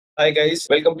Hi guys,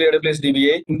 welcome to AWS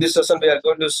DBA. In this session, we are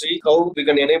going to see how we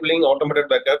can enabling automated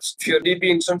backups. If your DB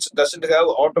instance doesn't have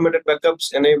automated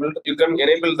backups enabled, you can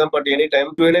enable them at any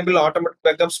time. To enable automated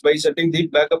backups by setting the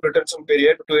backup retention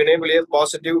period to enable a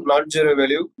positive non-zero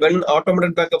value. When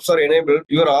automated backups are enabled,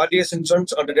 your RDS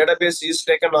instance and the database is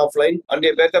taken offline and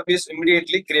a backup is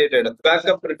immediately created.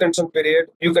 Backup retention period.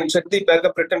 You can set the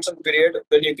backup retention period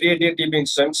when you create a DB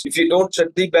instance. If you don't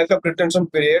set the backup retention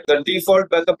period, the default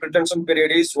backup retention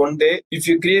period is 1 day. If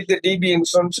you create the DB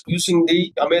instance using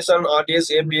the Amazon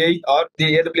RDS API or the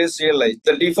AWS CLI,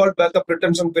 the default backup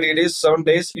retention period is 7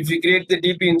 days. If you create the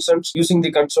DB instance using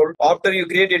the console, after you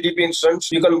create a DB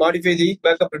instance, you can modify the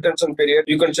backup retention period.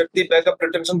 You can set the backup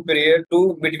retention period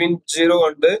to between 0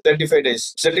 and 35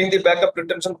 days. Setting the backup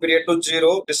retention period to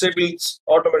 0 disables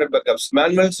automated backups.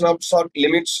 Manual snapshot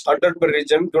limits 100 per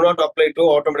region do not apply to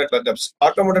automated backups.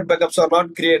 Automated backups are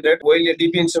not created while a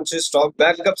DB instance is stopped.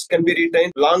 Backups can be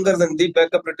retained longer than the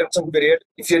backup retention period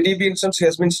if your DB instance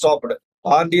has been stopped.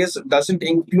 RDS doesn't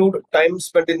include time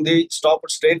spent in the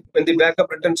stopped state when the backup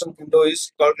retention window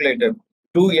is calculated.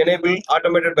 To enable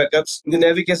automated backups, in the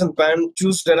navigation pane,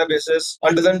 choose databases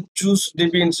and then choose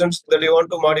DB instance that you want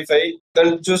to modify.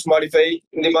 Then choose modify.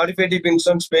 In the modify DB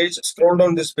instance page, scroll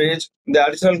down this page. In the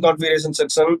additional configuration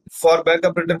section, for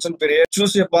backup retention period,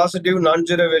 choose a positive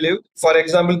non-zero value. For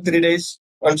example, 3 days.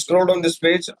 And scroll down this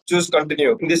page, choose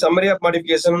continue. In the summary of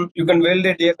modification, you can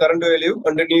validate a current value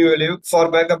and a new value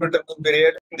for backup retention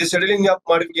period. In the scheduling of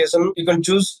modification, you can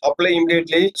choose apply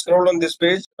immediately. Scroll down this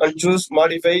page and choose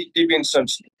modify DB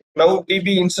instance. Now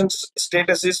DB instance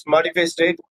status is modify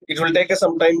state. It will take us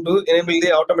some time to enable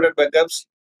the automated backups.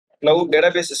 Now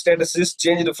database status is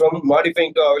changed from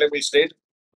modifying to available state.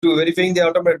 To verifying the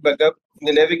automated backup, in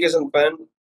the navigation pane,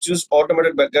 choose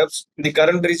automated backups. In the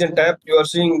current region tab, you are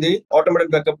seeing the automated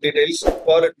backup details.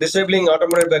 For disabling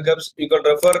automated backups, you can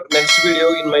refer next video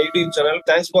in my YouTube channel.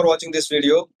 Thanks for watching this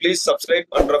video. Please subscribe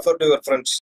and refer to your friends.